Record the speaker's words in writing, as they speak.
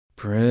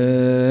Pray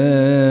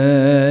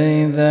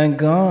that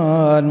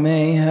God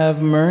may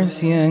have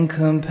mercy and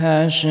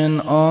compassion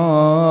on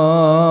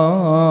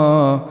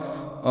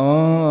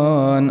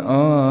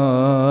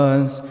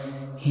us.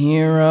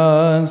 Hear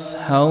us,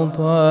 help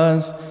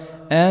us,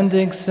 and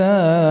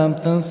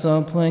accept the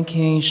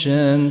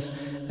supplications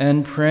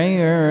and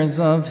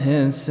prayers of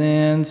His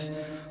saints,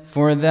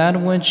 for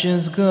that which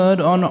is good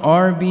on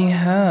our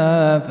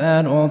behalf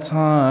at all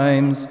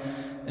times,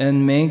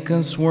 and make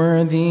us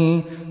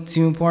worthy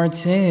to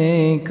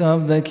partake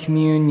of the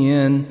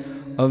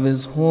communion of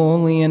His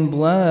holy and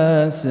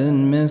blessed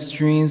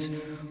mysteries,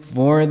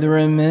 for the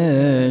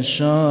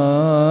remission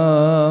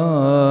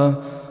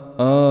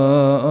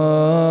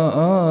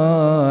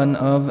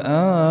of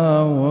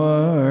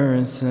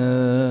our sins.